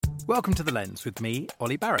Welcome to The Lens with me,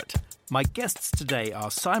 Ollie Barrett. My guests today are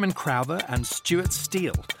Simon Crowther and Stuart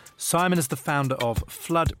Steele. Simon is the founder of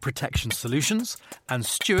Flood Protection Solutions, and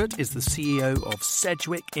Stuart is the CEO of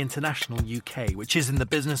SEDWICK International UK, which is in the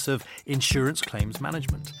business of insurance claims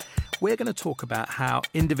management. We're going to talk about how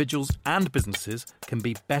individuals and businesses can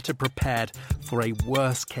be better prepared for a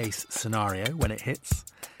worst-case scenario when it hits.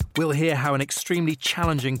 We'll hear how an extremely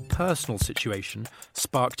challenging personal situation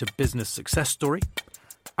sparked a business success story.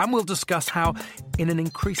 And we'll discuss how, in an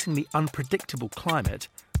increasingly unpredictable climate,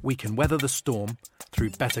 we can weather the storm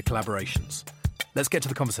through better collaborations. Let's get to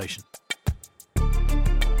the conversation.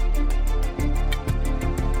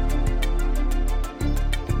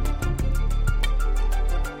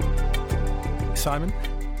 Simon,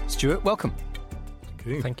 Stuart, welcome.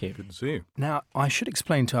 Thank you. Good to see you. Now, I should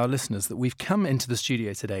explain to our listeners that we've come into the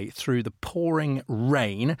studio today through the pouring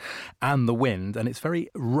rain and the wind, and it's very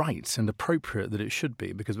right and appropriate that it should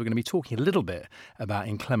be, because we're going to be talking a little bit about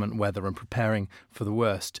inclement weather and preparing for the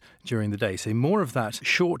worst during the day. So more of that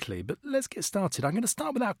shortly, but let's get started. I'm going to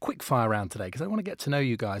start with our quick fire round today because I want to get to know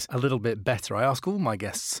you guys a little bit better. I ask all my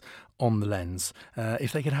guests on The Lens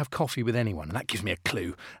if they could have coffee with anyone, and that gives me a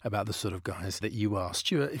clue about the sort of guys that you are.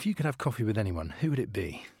 Stuart, if you could have coffee with anyone, who would it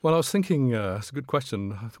be? Well, I was thinking, it's a good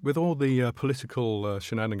question. With all the political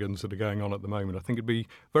shenanigans that are going on at the moment, I think it'd be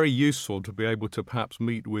very useful to be able to perhaps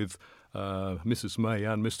meet with Mrs. May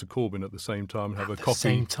and Mr. Corbyn at the same time and have a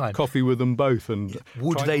coffee with them both. And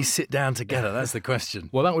would they sit down together? That's the question.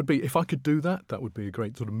 Well, that would be, if I could do that, that would be a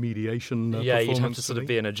great sort of mediation Yeah, performance. you'd have to sort of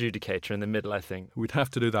be an adjudicator in the middle, I think. We'd have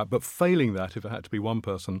to do that. But failing that, if it had to be one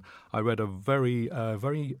person, I read a very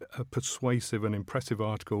persuasive and impressive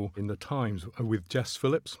article in the Times with Jess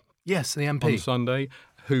Phillips. Yes, the MP. On Sunday,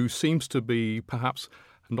 who seems to be perhaps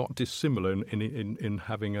not dissimilar in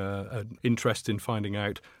having an interest in finding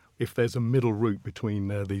out if there's a middle route between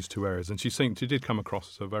these two areas. And she did come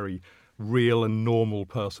across as a very real and normal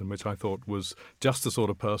person, which I thought was just the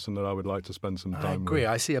sort of person that I would like to spend some time with. I agree.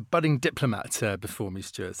 I see a budding diplomat before me,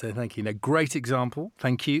 Stuart, so thank you. Great example.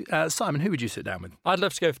 Thank you. Simon, who would you sit down with? I'd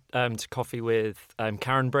love to go to coffee with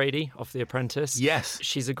Karen Brady of The Apprentice. Yes.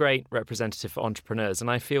 She's a great representative for entrepreneurs,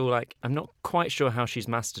 and I feel like I'm not quite sure how she's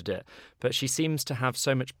mastered it, but she seems to have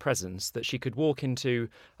so much presence that she could walk into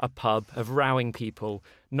a pub of rowing people,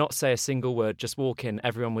 not say a single word, just walk in,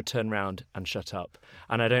 everyone would turn around and shut up.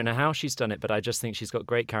 And I don't know how she's done it, but I just think she's got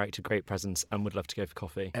great character, great presence, and would love to go for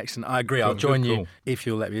coffee. Excellent. I agree. I'll join you if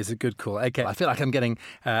you'll let me. It's a good call. Okay. I feel like I'm getting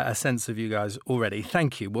a sense of you guys already.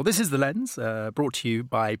 Thank you. Well, this is The Lens, brought to you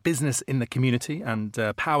by Business in the Community and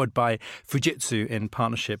powered by Fujitsu in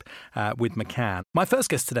partnership with McCann. My first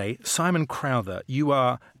guest today, Simon Crowther. You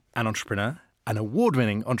are an entrepreneur, an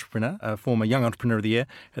award-winning entrepreneur, a former Young Entrepreneur of the Year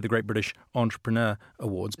at the Great British Entrepreneur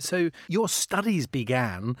Awards. So your studies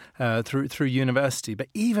began through university, but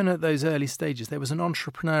even at those early stages, there was an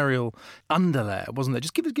entrepreneurial underlayer, wasn't there?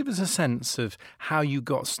 Just give us a sense of how you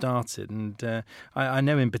got started. And I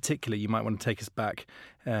know in particular you might want to take us back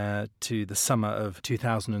to the summer of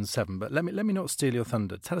 2007, but let me not steal your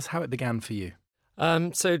thunder. Tell us how it began for you.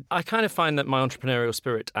 So I kind of find that my entrepreneurial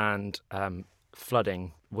spirit and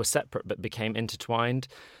flooding were separate but became intertwined.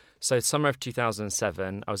 So summer of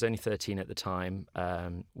 2007, I was only 13 at the time.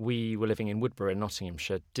 We were living in Woodborough in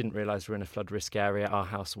Nottinghamshire, didn't realise we were in a flood risk area. Our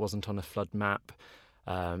house wasn't on a flood map.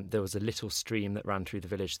 There was a little stream that ran through the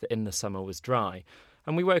village that in the summer was dry.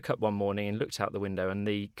 And we woke up one morning and looked out the window and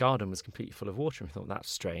the garden was completely full of water. And we thought, that's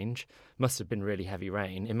strange. Must have been really heavy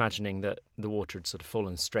rain, imagining that the water had sort of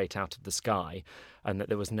fallen straight out of the sky and that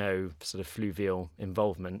there was no sort of fluvial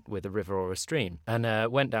involvement with a river or a stream.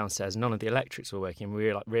 And went downstairs, none of the electrics were working.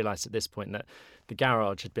 We realised at this point that the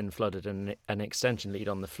garage had been flooded and an extension lead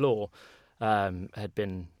on the floor had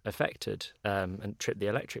been affected and tripped the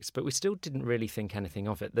electrics, but we still didn't really think anything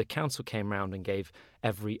of it. The council came round and gave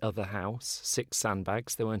every other house 6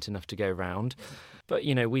 sandbags. There weren't enough to go round. But,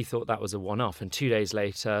 we thought that was a one-off. And 2 days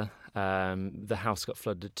later, the house got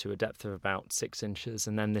flooded to a depth of about 6 inches.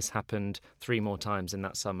 And then this happened 3 more times in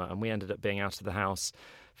that summer. And we ended up being out of the house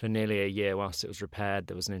for nearly a year whilst it was repaired.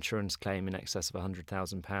 There was an insurance claim in excess of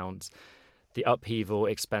 £100,000. The upheaval,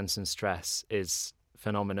 expense and stress is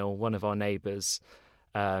phenomenal. One of our neighbours,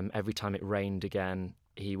 every time it rained again,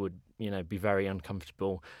 he would, be very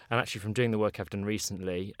uncomfortable. And actually, from doing the work I've done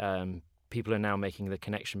recently, people are now making the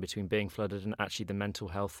connection between being flooded and actually the mental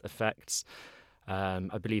health effects.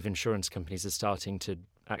 I believe insurance companies are starting to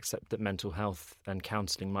accept that mental health and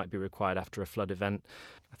counselling might be required after a flood event.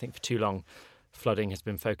 I think for too long, flooding has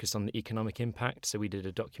been focused on the economic impact. So we did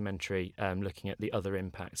a documentary looking at the other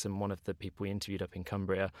impacts, and one of the people we interviewed up in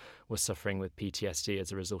Cumbria was suffering with PTSD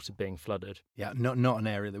as a result of being flooded. Yeah, not an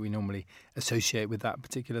area that we normally associate with that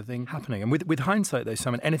particular thing happening. And with hindsight, though,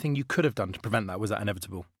 Simon, anything you could have done to prevent that, was that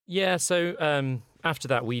inevitable? Yeah, so after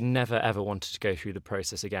that, we never, ever wanted to go through the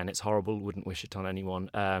process again. It's horrible, wouldn't wish it on anyone.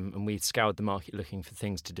 And we scoured the market looking for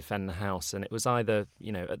things to defend the house. And it was either,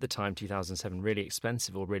 at the time, 2007, really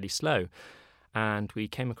expensive or really slow. And we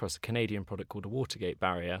came across a Canadian product called a Watergate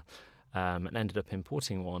barrier and ended up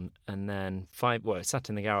importing one. And then it sat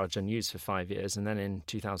in the garage unused for 5 years. And then in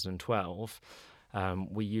 2012,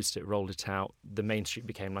 we used it, rolled it out. The main street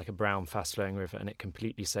became like a brown, fast-flowing river, and it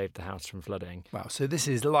completely saved the house from flooding. Wow, so this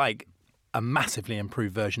is like a massively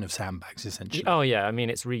improved version of sandbags, essentially. Oh, yeah. I mean,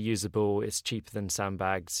 it's reusable. It's cheaper than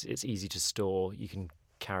sandbags. It's easy to store. You can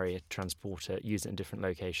carry it, transport it, use it in different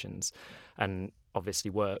locations, and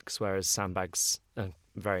obviously works, whereas sandbags are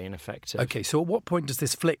very ineffective. Okay, so at what point does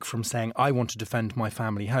this flick from saying, I want to defend my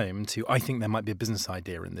family home, to I think there might be a business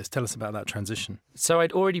idea in this? Tell us about that transition. So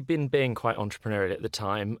I'd already been being quite entrepreneurial at the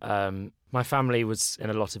time. My family was in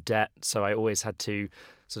a lot of debt, so I always had to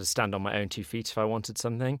sort of stand on my own 2 feet if I wanted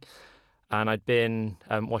something. And I'd been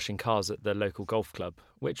washing cars at the local golf club,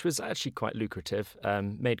 which was actually quite lucrative,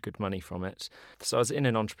 made good money from it. So I was in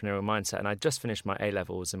an entrepreneurial mindset, and I'd just finished my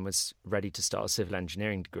A-levels and was ready to start a civil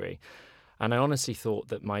engineering degree. And I honestly thought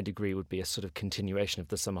that my degree would be a sort of continuation of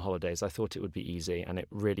the summer holidays. I thought it would be easy, and it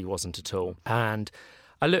really wasn't at all. And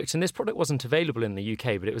I looked, and this product wasn't available in the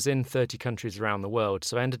UK, but it was in 30 countries around the world.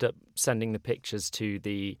 So I ended up sending the pictures to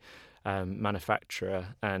the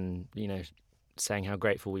manufacturer and, saying how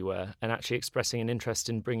grateful we were and actually expressing an interest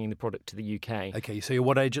in bringing the product to the UK. Okay, so you're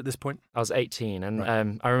what age at this point? I was 18, and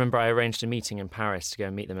right. I remember I arranged a meeting in Paris to go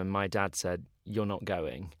and meet them, and my dad said, "You're not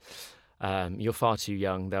going. You're far too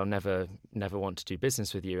young. They'll never want to do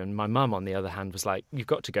business with you." And my mum, on the other hand, was like, "You've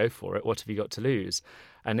got to go for it. What have you got to lose?"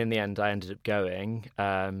 And in the end, I ended up going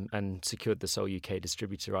and secured the sole UK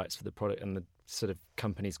distributor rights for the product, and the sort of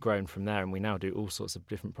company's grown from there, and we now do all sorts of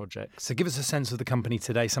different projects. So give us a sense of the company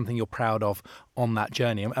today, something you're proud of on that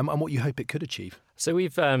journey, and what you hope it could achieve. So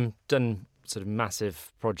we've done sort of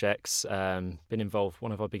massive projects, been involved.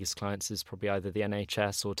 One of our biggest clients is probably either the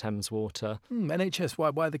NHS or Thames Water. NHS,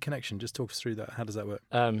 why the connection? Just talk us through that. How does that work?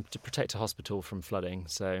 To protect a hospital from flooding,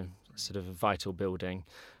 so sort of a vital building.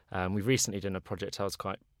 We've recently done a project I was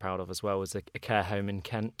quite proud of as well, was a care home in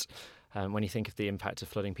Kent. When you think of the impact of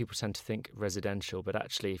flooding, people tend to think residential, but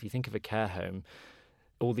actually if you think of a care home,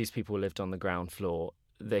 all these people lived on the ground floor.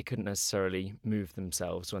 They couldn't necessarily move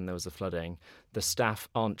themselves when there was a flooding. The staff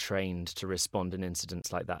aren't trained to respond in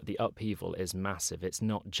incidents like that. The upheaval is massive. It's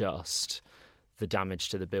not just the damage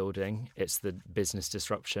to the building, it's the business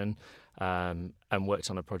disruption, and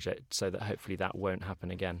worked on a project so that hopefully that won't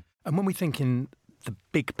happen again. And when we think in the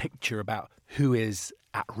big picture about who is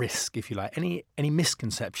at risk, if you like, any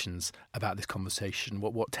misconceptions about this conversation?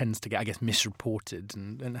 What tends to get, I guess, misreported,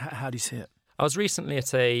 and how do you see it? I was recently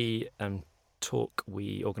at a talk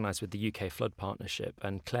we organised with the UK Flood Partnership,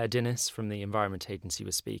 and Claire Dinnis from the Environment Agency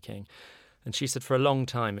was speaking, and she said for a long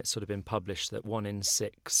time it's sort of been published that 1 in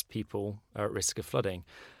 6 people are at risk of flooding,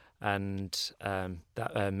 and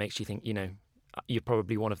that makes you think, you're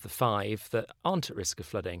probably one of the 5 that aren't at risk of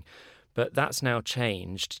flooding. But that's now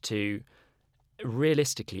changed to,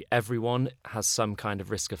 realistically, everyone has some kind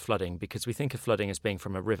of risk of flooding, because we think of flooding as being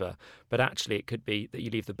from a river, but actually it could be that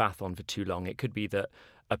you leave the bath on for too long. It could be that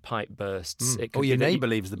a pipe bursts. It could or your be neighbour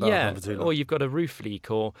leaves the bath on for too long. Or you've got a roof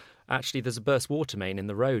leak, or actually there's a burst water main in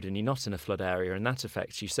the road and you're not in a flood area and that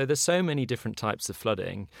affects you. So there's so many different types of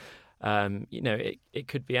flooding. It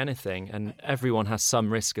could be anything, and everyone has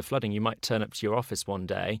some risk of flooding. You might turn up to your office one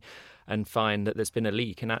day and find that there's been a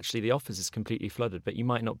leak and actually the office is completely flooded, but you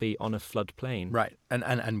might not be on a floodplain. Right,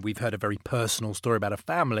 and we've heard a very personal story about a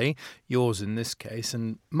family, yours in this case,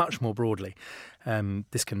 and much more broadly,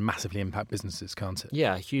 this can massively impact businesses, can't it?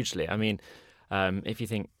 Yeah, hugely. I mean, if you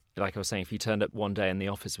think, like I was saying, if you turned up one day and the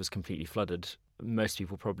office was completely flooded, most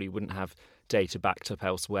people probably wouldn't have data backed up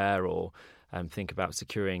elsewhere, or think about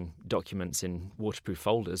securing documents in waterproof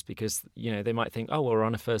folders, because they might think, oh, we're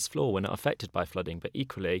on a first floor, we're not affected by flooding, but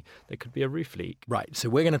equally there could be a roof leak. Right, so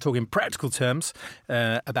we're going to talk in practical terms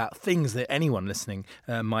about things that anyone listening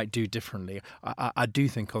might do differently. I do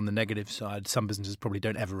think on the negative side, some businesses probably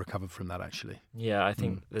don't ever recover from that, actually. Yeah, I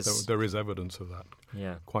think there is evidence of that.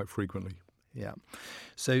 Yeah, quite frequently. Yeah.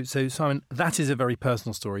 So Simon, that is a very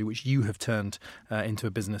personal story which you have turned into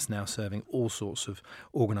a business now serving all sorts of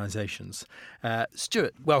organisations.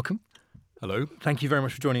 Stuart, welcome. Hello. Thank you very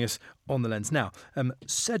much for joining us on The Lens. Now,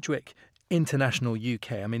 SEDWICK International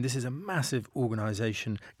UK. I mean, this is a massive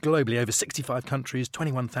organisation globally, over 65 countries,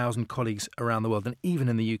 21,000 colleagues around the world, and even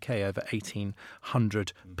in the UK, over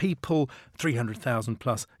 1,800 people, 300,000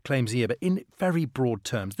 plus claims a year. But in very broad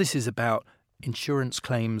terms, this is about insurance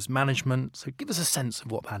claims management. So give us a sense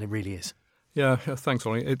of what that really is. Yeah, thanks,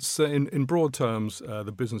 Ollie. It's in broad terms,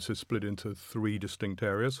 the business is split into three distinct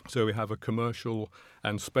areas. So we have a commercial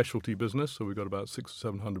and specialty business. So we've got about 600 or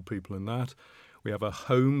 700 people in that. We have a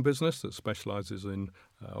home business that specialises in,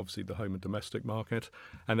 obviously, the home and domestic market.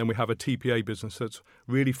 And then we have a TPA business that's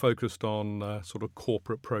really focused on sort of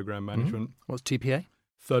corporate program management. Mm-hmm. What's TPA?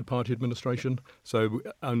 Third-party administration. So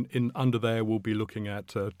under there, we'll be looking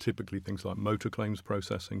at typically things like motor claims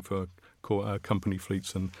processing for company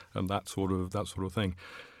fleets and that sort of thing.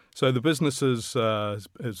 So the business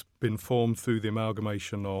has been formed through the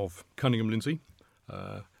amalgamation of Cunningham Lindsay,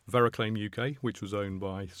 Veraclaim UK, which was owned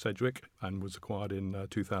by SEDWICK and was acquired in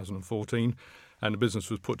 2014. And the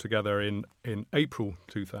business was put together in April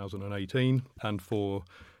 2018. And for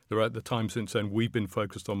the time since then, we've been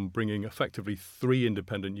focused on bringing effectively three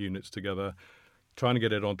independent units together, trying to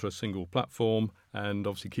get it onto a single platform, and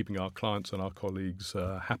obviously keeping our clients and our colleagues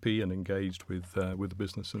happy and engaged with the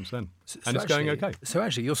business since then. And it's going okay. So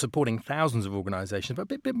actually, you're supporting thousands of organisations,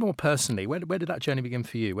 but a bit more personally, where did that journey begin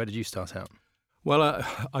for you? Where did you start out? Well,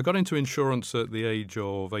 I got into insurance at the age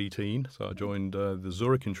of 18, so I joined the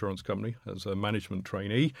Zurich Insurance Company as a management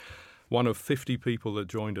trainee. One of 50 people that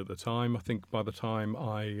joined at the time. I think by the time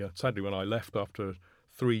sadly when I left after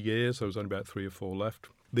 3 years, there was only about 3 or 4 left.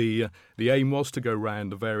 The aim was to go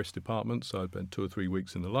round the various departments. So I spent 2 or 3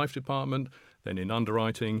 weeks in the life department, then in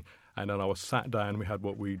underwriting, and then I was sat down. We had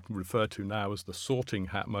what we refer to now as the sorting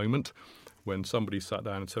hat moment, when somebody sat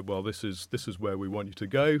down and said, well, this is where we want you to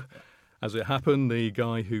go. As it happened, the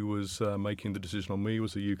guy who was making the decision on me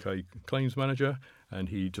was a UK claims manager, and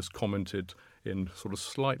he just commented in sort of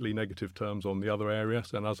slightly negative terms on the other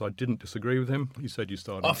areas. And as I didn't disagree with him, he said, you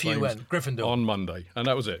started off you went, Gryffindor. On Monday. And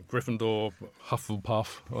that was it. Gryffindor,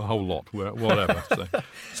 Hufflepuff, a whole lot, whatever.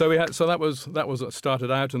 so that was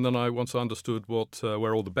started out. And then once I understood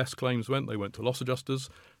where all the best claims went, they went to loss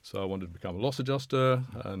adjusters. So I wanted to become a loss adjuster,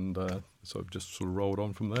 and so it just sort of rolled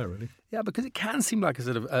on from there, really. Yeah, because it can seem like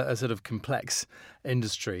a sort of complex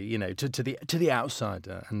industry, you know, to the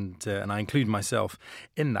outsider, and I include myself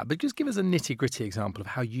in that. But just give us a nitty-gritty example of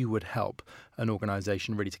how you would help an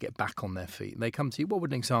organisation really to get back on their feet. They come to you. What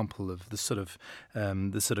would an example of the sort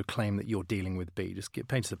of claim that you're dealing with be? Just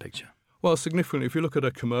paint us a picture. Well, significantly, if you look at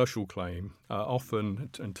a commercial claim,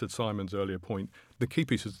 often, and to Simon's earlier point, the key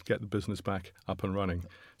piece is to get the business back up and running.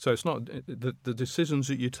 So it's not the decisions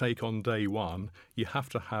that you take on day one, you have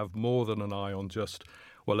to have more than an eye on just,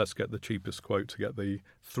 well, let's get the cheapest quote to get the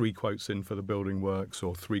 3 quotes in for the building works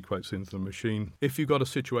or 3 quotes into the machine. If you've got a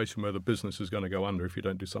situation where the business is going to go under if you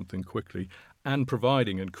don't do something quickly, and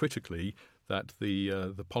providing, and critically, that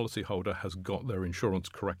the policyholder has got their insurance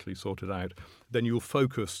correctly sorted out, then you'll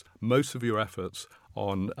focus most of your efforts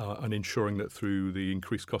on ensuring that through the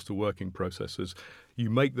increased cost of working processes, you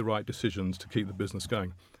make the right decisions to keep the business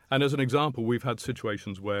going. And as an example, we've had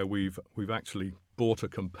situations where we've actually bought a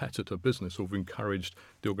competitor business, or we've encouraged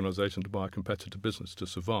the organisation to buy a competitor business to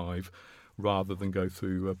survive, rather than go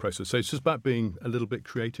through a process. So it's just about being a little bit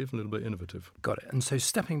creative, a little bit innovative. Got it. And so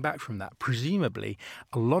stepping back from that, presumably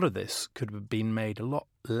a lot of this could have been made a lot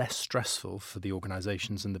less stressful for the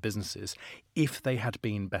organisations and the businesses if they had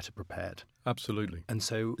been better prepared. Absolutely. And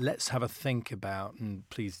so let's have a think about, and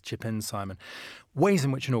please chip in, Simon, ways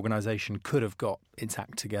in which an organisation could have got its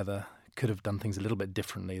act together, could have done things a little bit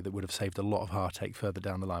differently that would have saved a lot of heartache further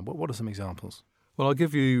down the line. What are some examples? Well, I'll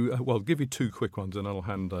give you 2 quick ones, and I'll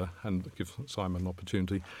give Simon an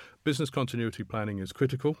opportunity. Business continuity planning is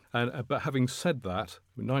critical, but having said that,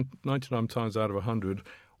 99 times out of 100,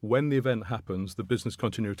 when the event happens, the business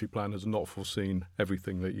continuity plan has not foreseen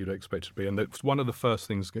everything that you'd expect it to be, and that's one of the first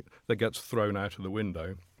things that gets thrown out of the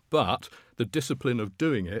window. But the discipline of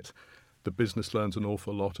doing it, the business learns an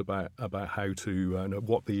awful lot about how to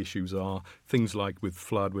what the issues are. Things like with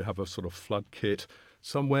flood, we have a sort of flood kit,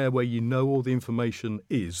 somewhere where you know all the information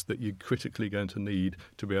is that you're critically going to need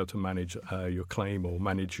to be able to manage your claim, or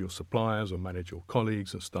manage your suppliers, or manage your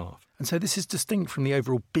colleagues and staff. And so this is distinct from the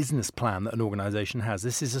overall business plan that an organisation has.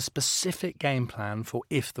 This is a specific game plan for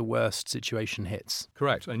if the worst situation hits.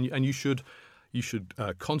 Correct. And you should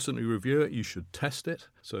constantly review it. You should test it.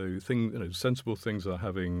 So sensible things are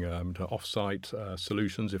having off-site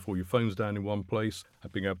solutions. If all your phone's down in one place,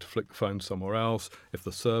 being able to flick the phone somewhere else. If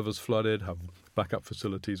the server's flooded, have backup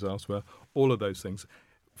facilities elsewhere. All of those things.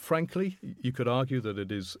 Frankly, you could argue that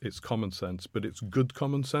it's common sense, but it's good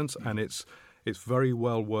common sense, and it's very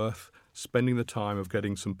well worth spending the time of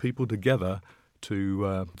getting some people together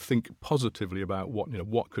to think positively about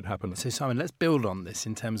what could happen. So, Simon, let's build on this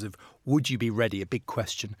in terms of would you be ready? A big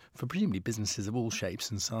question for presumably businesses of all shapes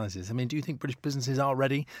and sizes. I mean, do you think British businesses are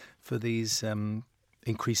ready for these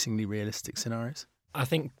increasingly realistic scenarios? I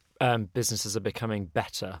think businesses are becoming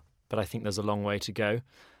better, but I think there's a long way to go.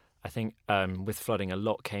 I think with flooding, a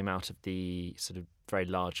lot came out of the sort of very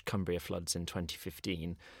large Cumbria floods in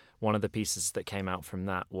 2015. One of the pieces that came out from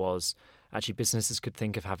that was actually businesses could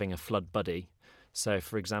think of having a flood buddy. So,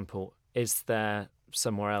 for example, is there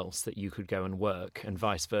somewhere else that you could go and work, and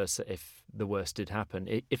vice versa if the worst did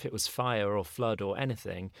happen? If it was fire or flood or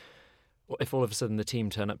anything, or if all of a sudden the team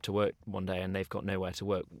turn up to work one day and they've got nowhere to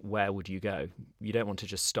work, where would you go? You don't want to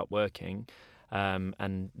just stop working.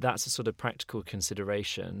 And that's a sort of practical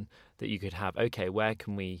consideration that you could have. Okay, where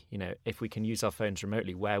can we, if we can use our phones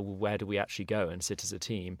remotely, where do we actually go and sit as a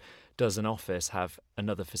team? Does an office have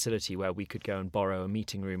another facility where we could go and borrow a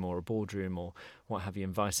meeting room or a boardroom or what have you,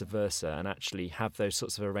 and vice versa, and actually have those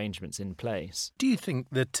sorts of arrangements in place? Do you think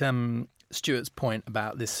that Stuart's point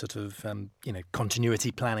about this sort of,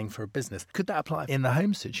 continuity planning for a business, could that apply in the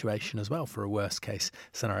home situation as well for a worst case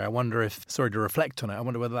scenario? I wonder to reflect on it, I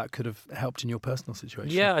wonder whether that could have helped in your personal situation.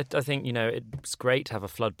 Yeah, I think, it's great to have a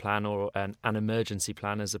flood plan or an emergency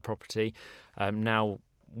plan as a property. Now,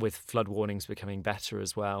 with flood warnings becoming better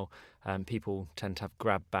as well, people tend to have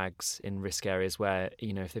grab bags in risk areas where,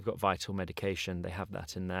 if they've got vital medication, they have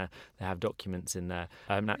that in there, they have documents in there,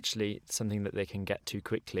 actually something that they can get to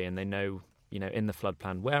quickly, and they know, in the flood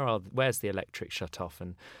plan, where's the electric shut off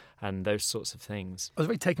and those sorts of things. I was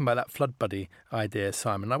very taken by that flood buddy idea,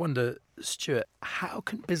 Simon. I wonder, Stuart, how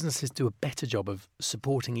can businesses do a better job of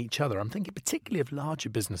supporting each other? I'm thinking particularly of larger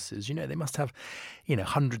businesses. They must have,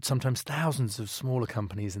 hundreds, sometimes thousands of smaller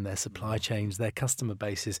companies in their supply chains, their customer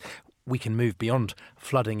bases. We can move beyond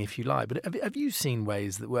flooding, if you like. But have you seen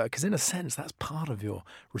ways that work? Because in a sense, that's part of your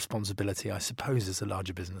responsibility, I suppose, as a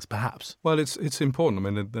larger business, perhaps. Well, it's important.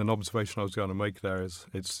 I mean, an observation I was going to make there is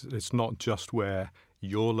it's not just where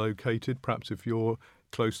you're located, perhaps if you're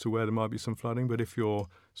close to where there might be some flooding, but if your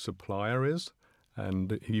supplier is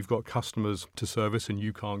and you've got customers to service and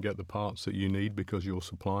you can't get the parts that you need because your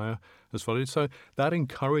supplier has flooded. So that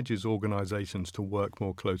encourages organisations to work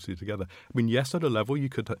more closely together. I mean, yes, at a level you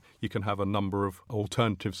can have a number of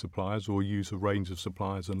alternative suppliers or use a range of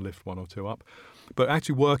suppliers and lift one or two up. But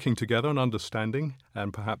actually working together and understanding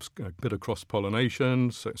and perhaps a bit of cross-pollination,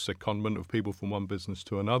 secondment of people from one business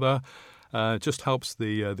to another, just helps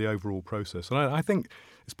the overall process. And I think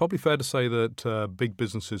it's probably fair to say that big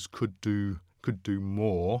businesses could do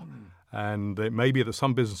more, and it may be that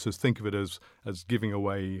some businesses think of it as giving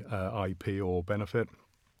away IP or benefit.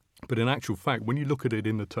 But in actual fact, when you look at it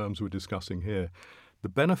in the terms we're discussing here, the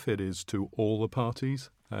benefit is to all the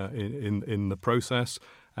parties in the process.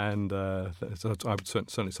 And that's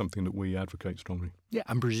certainly something that we advocate strongly. Yeah,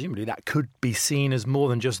 and presumably that could be seen as more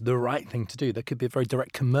than just the right thing to do. There could be a very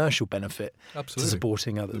direct commercial benefit to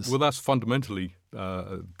supporting others. Well, that's fundamentally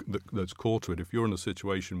that's core to it. If you're in a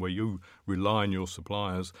situation where you rely on your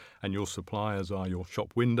suppliers and your suppliers are your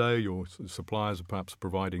shop window, your suppliers are perhaps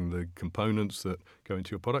providing the components that go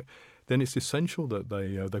into your product, then it's essential that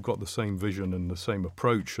they've got the same vision and the same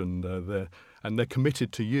approach, and they're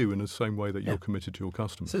committed to you in the same way that you're committed to your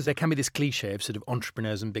customers. So there can be this cliche of sort of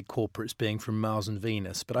entrepreneurs and big corporates being from Mars and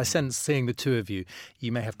Venus, but I sense, seeing the two of you,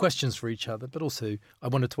 you may have questions for each other, but also I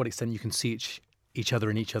wonder to what extent you can see each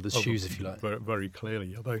other in each other's shoes, if you like. Very, very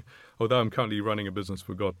clearly. Although I'm currently running a business,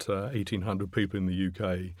 we've got 1,800 people in the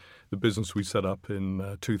UK. The business we set up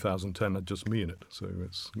in 2010 had just me in it, so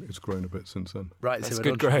it's grown a bit since then. Right, that's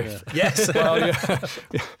good growth. Yes. Well,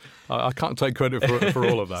 yeah. I can't take credit for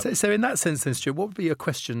all of that. So in that sense then, Stuart, what would be a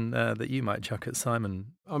question that you might chuck at Simon?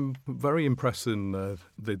 I'm very impressed in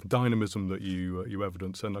the dynamism that you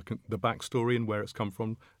evidence and the backstory and where it's come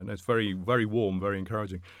from, and it's very, very warm, very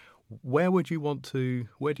encouraging. Where do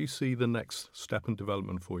you see the next step in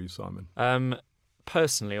development for you, Simon?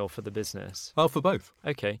 Personally or for the business? Oh, for both.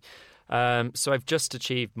 Okay. So I've just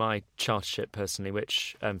achieved my chartership personally,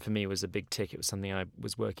 which for me was a big tick. It was something I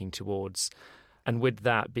was working towards. And with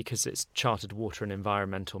that, because it's Chartered Water and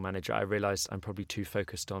Environmental Manager, I realised I'm probably too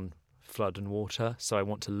focused on flood and water. So I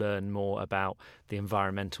want to learn more about the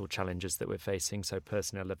environmental challenges that we're facing. So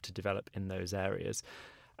personally, I'd love to develop in those areas.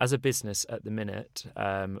 As a business at the minute,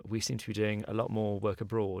 we seem to be doing a lot more work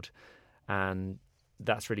abroad, and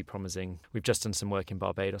that's really promising. We've just done some work in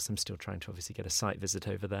Barbados. I'm still trying to obviously get a site visit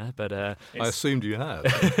over there, but I assumed you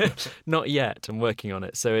had. Not yet. I'm working on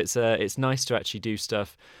it. So it's nice to actually do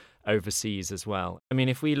stuff overseas as well. I mean,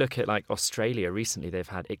 if we look at like Australia recently, they've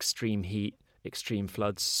had extreme heat, extreme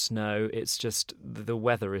floods, snow. It's just the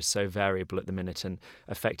weather is so variable at the minute and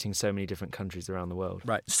affecting so many different countries around the world.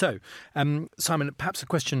 Right. So, Simon, perhaps a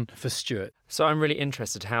question for Stuart. So I'm really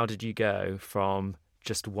interested, how did you go from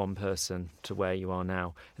just one person to where you are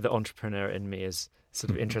now? The entrepreneur in me is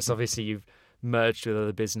sort of interested. Obviously, you've merged with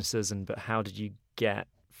other businesses, but how did you get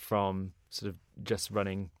from sort of just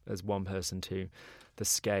running as one person to the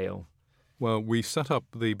scale? Well, we set up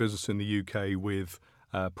the business in the UK with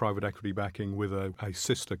private equity backing with a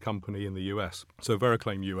sister company in the US. So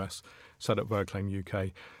Vericlaim US set up Vericlaim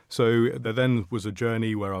UK. So there then was a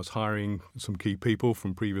journey where I was hiring some key people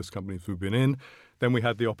from previous companies we've been in. Then we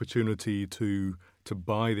had the opportunity to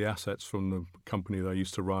buy the assets from the company that I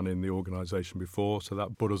used to run in the organisation before. So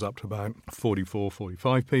that brought us up to about 44,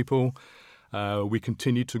 45 people. We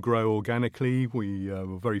continued to grow organically. We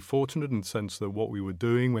were very fortunate in the sense that what we were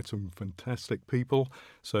doing, we had some fantastic people.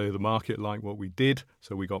 So the market liked what we did,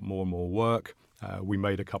 so we got more and more work. We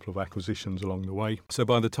made a couple of acquisitions along the way. So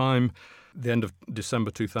by the time the end of December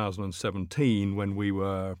 2017, when we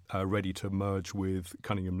were ready to merge with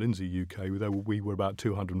Cunningham Lindsay UK, we were about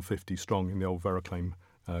 250 strong in the old Vericlaim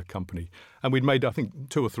company. And we'd made, I think,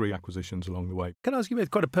 2 or 3 acquisitions along the way. Can I ask you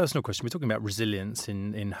quite a personal question? We're talking about resilience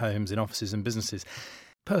in homes, in offices and businesses.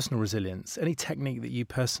 Personal resilience, any technique that you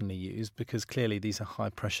personally use, because clearly these are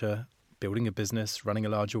high pressure, building a business, running a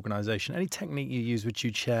large organisation, any technique you use which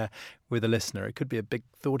you'd share with a listener? It could be a big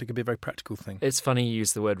thought, it could be a very practical thing. It's funny you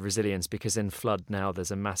use the word resilience, because in flood now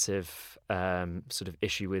there's a massive sort of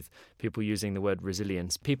issue with people using the word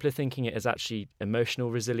resilience. People are thinking it as actually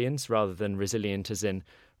emotional resilience rather than resilient as in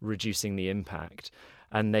reducing the impact.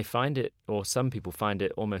 And they find it, or some people find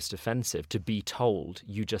it almost offensive to be told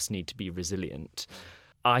you just need to be resilient.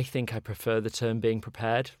 I think I prefer the term being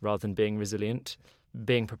prepared rather than being resilient.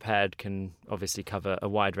 Being prepared can obviously cover a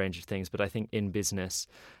wide range of things, but I think in business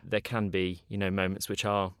there can be, moments which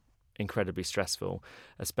are incredibly stressful,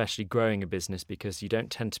 especially growing a business, because you don't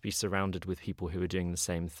tend to be surrounded with people who are doing the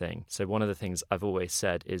same thing. So one of the things I've always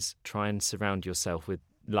said is try and surround yourself with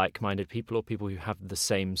like-minded people or people who have the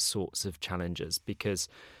same sorts of challenges, because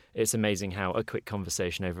it's amazing how a quick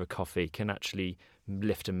conversation over a coffee can actually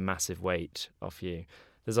lift a massive weight off you.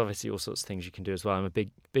 There's obviously all sorts of things you can do as well. I'm a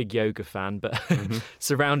big yoga fan, but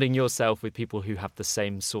surrounding yourself with people who have the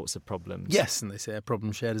same sorts of problems. Yes, and they say a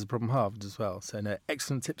problem shared is a problem halved as well. So, no,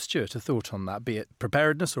 excellent tip. Stuart, a thought on that, be it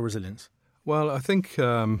preparedness or resilience? Well, I think,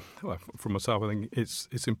 for myself, I think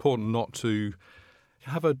it's important not to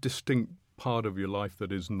have a distinct part of your life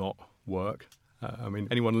that is not work.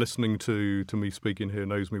 Anyone listening to me speaking here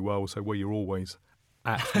knows me well will say, well, you're always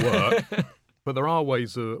at work. But there are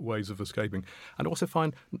ways of escaping. And also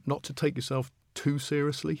find not to take yourself too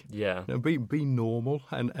seriously. Yeah. Be normal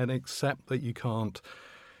and accept that you can't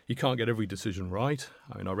get every decision right.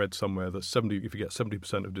 I read somewhere that if you get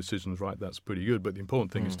 70% of decisions right, that's pretty good. But the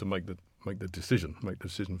important thing is to make the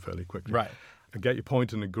decision fairly quickly. Right. I get your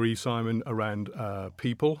point and agree, Simon, around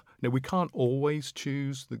people. Now, we can't always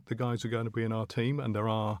choose the guys who are going to be in our team, and there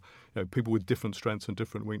are people with different strengths and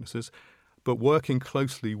different weaknesses. But working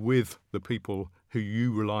closely with the people who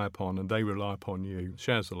you rely upon and they rely upon you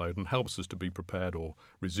shares the load and helps us to be prepared or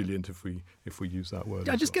resilient, if we use that word.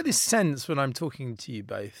 I just get this sense when I'm talking to you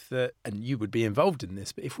both that, and you would be involved in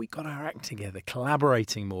this, but if we got our act together,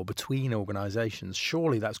 collaborating more between organisations,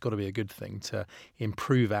 surely that's got to be a good thing to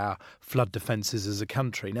improve our flood defences as a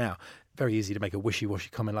country. Now, very easy to make a wishy-washy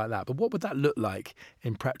comment like that, but what would that look like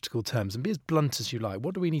in practical terms? And be as blunt as you like.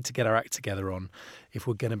 What do we need to get our act together on if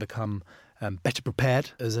we're going to become better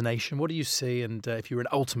prepared as a nation? What do you see? And if you were an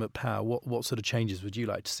ultimate power, what sort of changes would you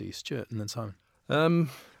like to see? Stuart and then Simon.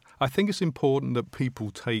 I think it's important that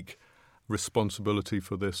people take responsibility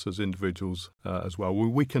for this as individuals as well.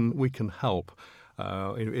 We can help.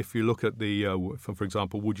 If you look at for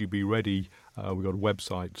example, Would You Be Ready? We've got a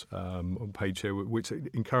website page here which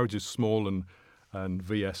encourages small and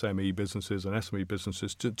VSME businesses and SME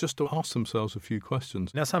businesses just to ask themselves a few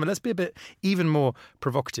questions. Now, Simon, let's be a bit even more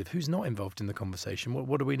provocative. Who's not involved in the conversation?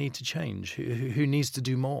 What do we need to change? Who needs to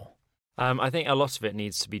do more? I think a lot of it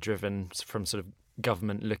needs to be driven from sort of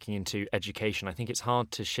government looking into education. I think it's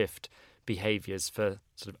hard to shift behaviours for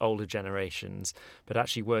sort of older generations, but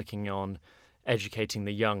actually working on educating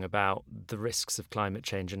the young about the risks of climate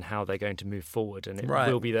change and how they're going to move forward. And it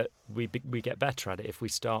will be that we get better at it if we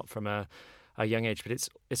start from a young age. But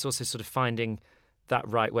it's also sort of finding that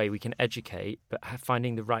right way. We can educate, but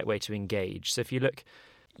finding the right way to engage. So if you look,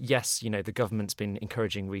 yes, the government's been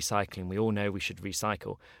encouraging recycling. We all know we should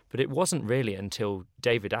recycle. But it wasn't really until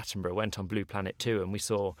David Attenborough went on Blue Planet 2 and we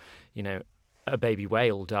saw, a baby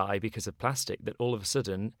whale die because of plastic that all of a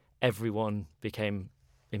sudden everyone became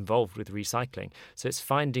involved with recycling. So it's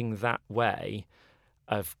finding that way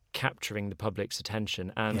of capturing the public's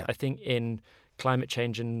attention. And I think in climate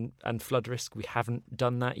change and flood risk, we haven't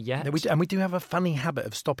done that yet. And we do have a funny habit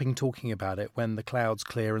of stopping talking about it when the clouds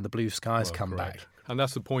clear and the blue skies come back. And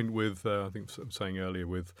that's the point with, I think I was saying earlier,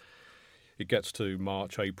 with it gets to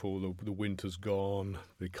March, April, the winter's gone,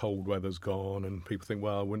 the cold weather's gone, and people think,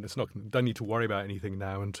 well, don't need to worry about anything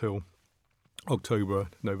now until October,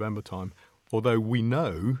 November time. Although we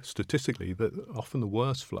know statistically that often the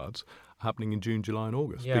worst floods are happening in June, July and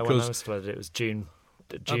August. Yeah, when I was flooded, it was June,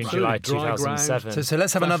 Absolutely. July Dry 2007. So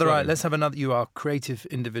let's have another. You are creative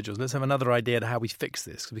individuals. Let's have another idea to how we fix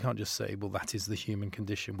this, because we can't just say, well, that is the human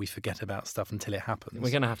condition. We forget about stuff until it happens.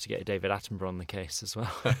 We're going to have to get David Attenborough on the case as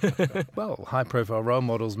well. Well, high-profile role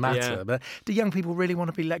models matter, Yeah. but do young people really want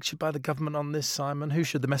to be lectured by the government on this, Simon? Who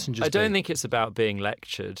should the messengers be? I don't think it's about being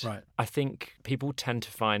lectured. Right. I think people tend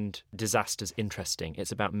to find disasters interesting.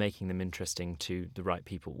 It's about making them interesting to the right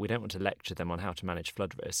people. We don't want to lecture them on how to manage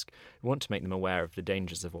flood risk. We want to make them aware of the dangers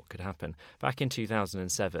of what could happen. Back in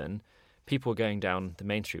 2007, people were going down the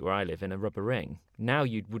main street where I live in a rubber ring. Now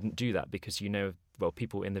you wouldn't do that because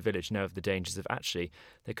people in the village know of the dangers of actually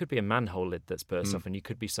there could be a manhole lid that's burst off and you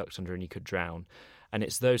could be sucked under and you could drown. And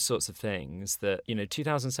it's those sorts of things that,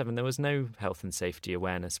 2007, there was no health and safety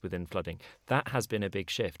awareness within flooding. That has been a big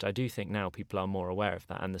shift. I do think now people are more aware of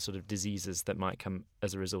that and the sort of diseases that might come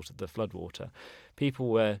as a result of the floodwater. People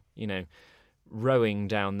were, rowing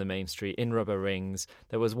down the main street in rubber rings.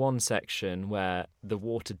 There was one section where the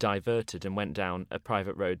water diverted and went down a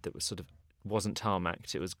private road that wasn't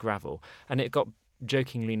tarmacked, it was gravel, and it got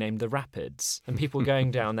jokingly named the Rapids, and people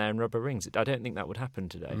going down there in rubber rings. I don't think that would happen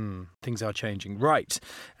today. Things are changing. Right.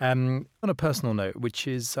 On a personal note, which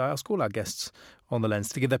is I ask all our guests on The Lens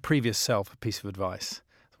to give their previous self a piece of advice.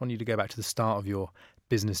 I want you to go back to the start of your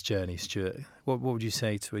business journey, Stuart. What would you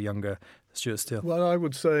say to a younger Stuart Steele? Well, I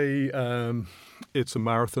would say it's a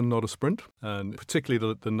marathon, not a sprint, and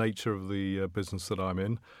particularly the nature of the business that I'm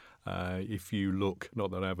in. If you look,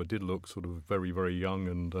 not that I ever did look sort of very, very young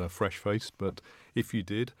and fresh-faced, but if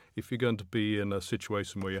you're going to be in a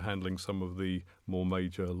situation where you're handling some of the more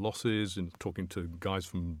major losses and talking to guys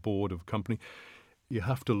from the board of a company, you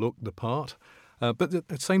have to look the part. But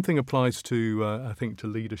the same thing applies to, I think, to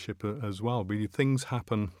leadership as well. Things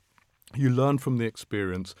happen. You learn from the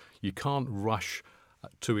experience. You can't rush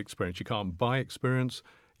to experience. You can't buy experience.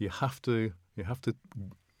 You have to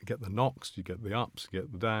get the knocks, you get the ups, you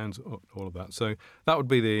get the downs, all of that. So that would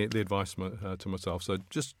be the advice to myself. So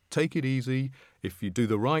just take it easy. If you do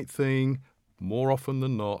the right thing more often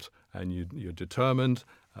than not, and you're determined,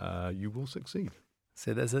 you will succeed.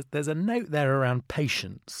 So there's a note there around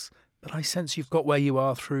patience, but I sense you've got where you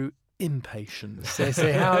are through impatience. So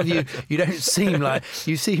how have you don't seem like,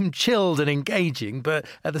 you seem chilled and engaging, but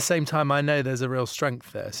at the same time I know there's a real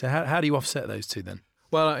strength there. So how do you offset those two then?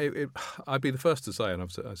 Well, I'd be the first to say, and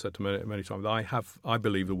I've said to many times, I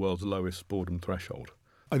believe the world's lowest boredom threshold.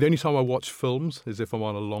 The only time I watch films is if I'm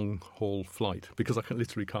on a long-haul flight, because I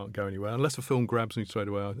literally can't go anywhere. Unless a film grabs me straight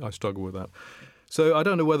away, I struggle with that. So I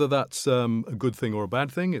don't know whether that's a good thing or a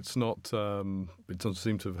bad thing. It's not. It doesn't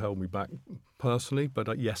seem to have held me back personally.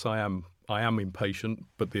 But yes, I am impatient.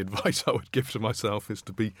 But the advice I would give to myself is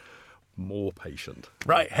to be more patient.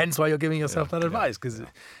 Right. Hence why you're giving yourself that advice, because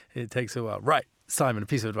it takes a while. Right. Simon, a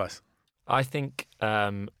piece of advice. I think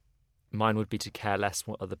mine would be to care less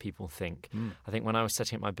what other people think. I think when I was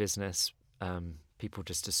setting up my business, people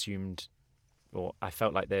just assumed, or I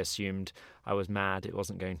felt like they assumed I was mad, it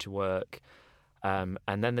wasn't going to work. And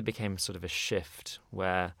then there became sort of a shift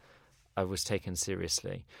where I was taken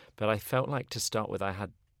seriously. But I felt like to start with I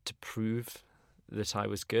had to prove that I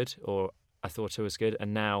was good, or I thought I was good.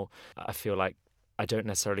 And now I feel like I don't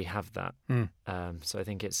necessarily have that. So I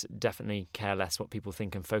think it's definitely care less what people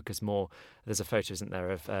think and focus more. There's a photo, isn't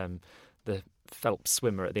there, of the Phelps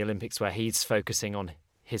swimmer at the Olympics where he's focusing on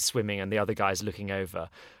his swimming and the other guy's looking over,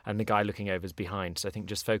 and the guy looking over is behind. So I think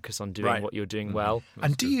just focus on doing what you're doing well.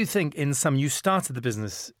 And do you think you started the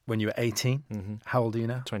business when you were 18? Mm-hmm. How old are you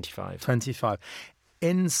now? 25. 25.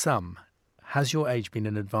 In sum, has your age been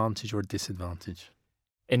an advantage or a disadvantage?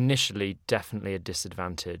 Initially, definitely a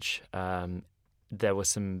disadvantage. There were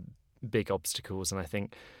some big obstacles, and I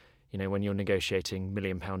think, when you're negotiating £1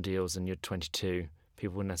 million deals and you're 22,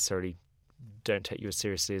 people necessarily don't take you as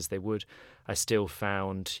seriously as they would. I still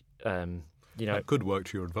found, that could work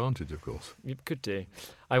to your advantage, of course. You could do.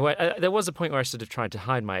 There was a point where I sort of tried to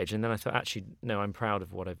hide my age, and then I thought, actually, no, I'm proud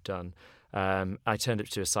of what I've done. I turned up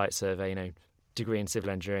to a site survey, degree in civil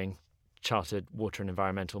engineering, chartered water and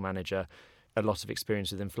environmental manager, a lot of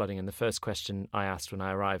experience within flooding, and the first question I asked when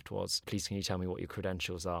I arrived was, please can you tell me what your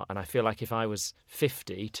credentials are? And I feel like if I was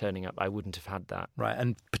 50 turning up, I wouldn't have had that. Right,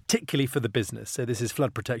 and particularly for the business. So this is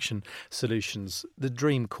Flood Protection Solutions. The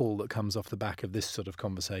dream call that comes off the back of this sort of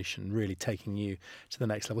conversation, really taking you to the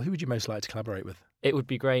next level. Who would you most like to collaborate with? It would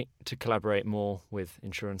be great to collaborate more with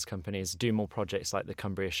insurance companies, do more projects like the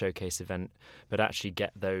Cumbria Showcase event, but actually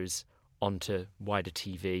get those onto wider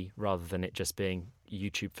TV rather than it just being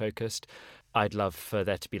YouTube focused. I'd love for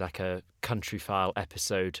there to be like a country file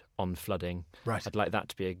episode on flooding. Right. I'd like that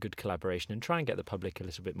to be a good collaboration and try and get the public a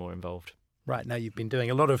little bit more involved. Right, now you've been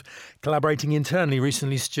doing a lot of collaborating internally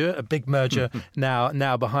recently, Stuart, a big merger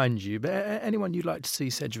now behind you. But anyone you'd like to see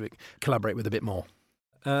Sedgwick collaborate with a bit more?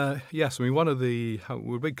 Yes, I mean,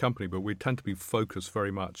 we're a big company, but we tend to be focused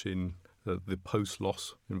very much in the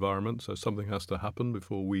post-loss environment. So something has to happen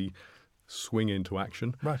before we swing into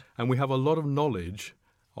action. Right. And we have a lot of knowledge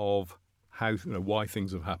of why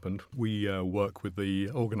things have happened. We work with the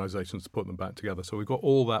organisations to put them back together. So we've got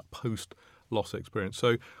all that post-loss experience.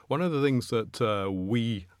 So one of the things that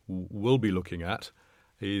we will be looking at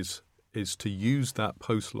is to use that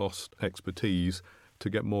post-loss expertise to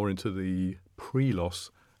get more into the pre-loss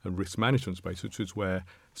and risk management space, which is where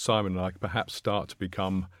Simon and I perhaps start to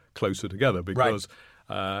become closer together because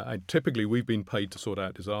typically we've been paid to sort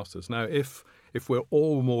out disasters. Now, if we're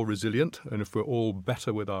all more resilient and if we're all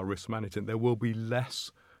better with our risk management, there will be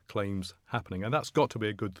less claims happening. And that's got to be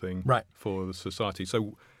a good thing for the society.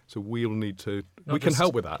 So we'll need to... we can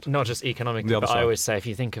help with that. Not just economically, but I always say if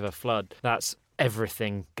you think of a flood, that's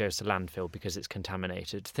everything goes to landfill because it's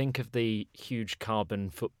contaminated. Think of the huge carbon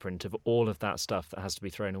footprint of all of that stuff that has to be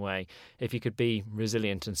thrown away. If you could be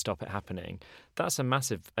resilient and stop it happening, that's a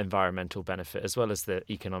massive environmental benefit as well as the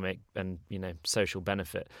economic and social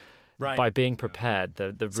benefit. Right. By being prepared,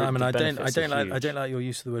 Simon, I don't like your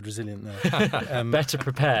use of the word resilient there. Better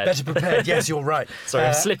prepared. Better prepared. Yes, you're right. Sorry,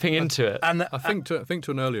 I'm slipping into it. And I think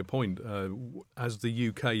to an earlier point, as the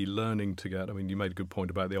UK learning to get, I mean, you made a good point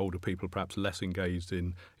about the older people perhaps less engaged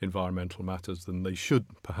in environmental matters than they should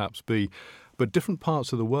perhaps be, but different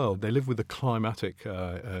parts of the world, they live with the climatic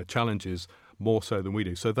challenges more so than we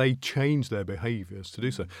do. So they change their behaviours to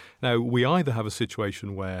do so. Now, we either have a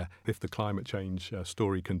situation where if the climate change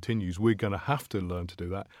story continues, we're going to have to learn to do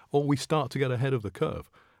that, or we start to get ahead of the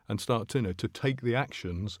curve and start to take the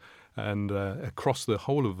actions and across the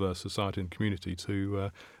whole of society and community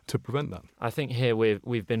to prevent that. I think here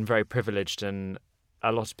we've been very privileged, and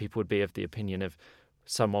a lot of people would be of the opinion of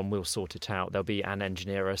someone will sort it out. There'll be an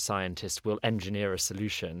engineer or a scientist will engineer a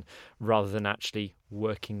solution rather than actually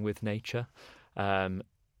working with nature.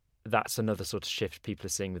 That's another sort of shift people are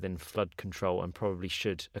seeing within flood control and probably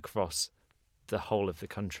should across the whole of the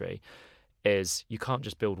country is you can't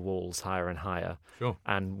just build walls higher and higher. Sure.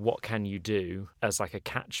 And what can you do as like a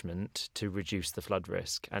catchment to reduce the flood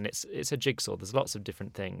risk? And it's a jigsaw. There's lots of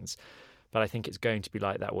different things. But I think it's going to be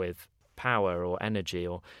like that with power or energy,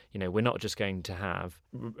 or we're not just going to have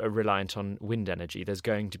a reliant on wind energy. There's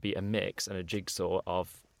going to be a mix and a jigsaw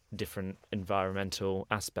of different environmental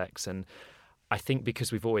aspects, and I think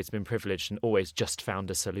because we've always been privileged and always just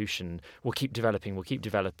found a solution, we'll keep developing.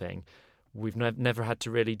 We've never had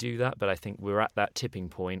to really do that, but I think we're at that tipping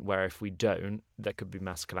point where if we don't, there could be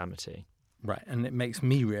mass calamity. Right, and it makes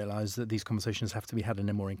me realise that these conversations have to be had in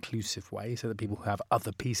a more inclusive way so that people who have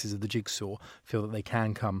other pieces of the jigsaw feel that they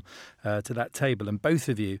can come to that table. And both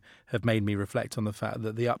of you have made me reflect on the fact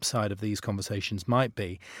that the upside of these conversations might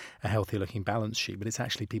be a healthier-looking balance sheet, but it's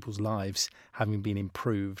actually people's lives having been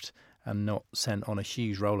improved and not sent on a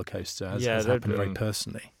huge roller coaster as happened very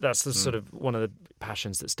personally. That's the sort of one of the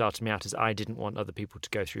passions that started me out is I didn't want other people to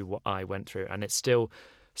go through what I went through, and it's still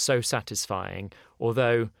so satisfying,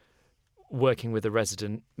 although working with a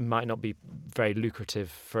resident might not be very lucrative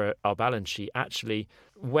for our balance sheet. Actually,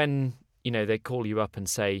 when they call you up and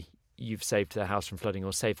say you've saved their house from flooding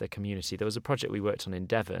or saved their community, there was a project we worked on in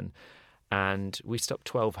Devon, and we stopped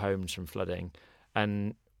 12 homes from flooding.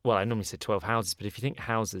 And well, I normally say 12 houses, but if you think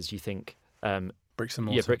houses, you think bricks and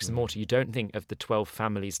mortar. Yeah, bricks and mortar. You don't think of the 12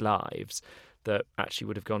 families' lives that actually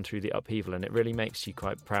would have gone through the upheaval, and it really makes you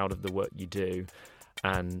quite proud of the work you do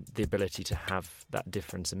and the ability to have that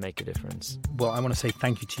difference and make a difference. Well, I want to say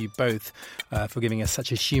thank you to you both for giving us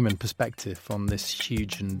such a human perspective on this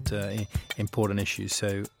huge and important issue.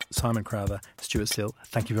 So, Simon Crowther, Stuart Still,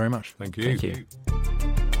 thank you very much. Thank you. Thank you.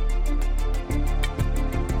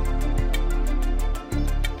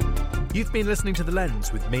 You've been listening to The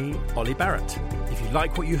Lens with me, Ollie Barrett. If you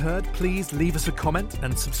like what you heard, please leave us a comment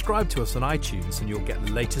and subscribe to us on iTunes and you'll get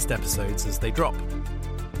the latest episodes as they drop.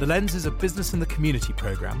 The Lens is a business in the community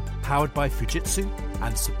programme powered by Fujitsu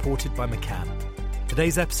and supported by McCann.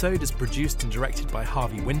 Today's episode is produced and directed by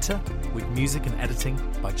Harvey Winter, with music and editing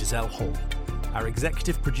by Giselle Hall. Our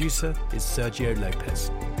executive producer is Sergio Lopez.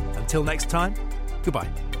 Until next time,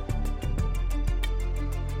 goodbye.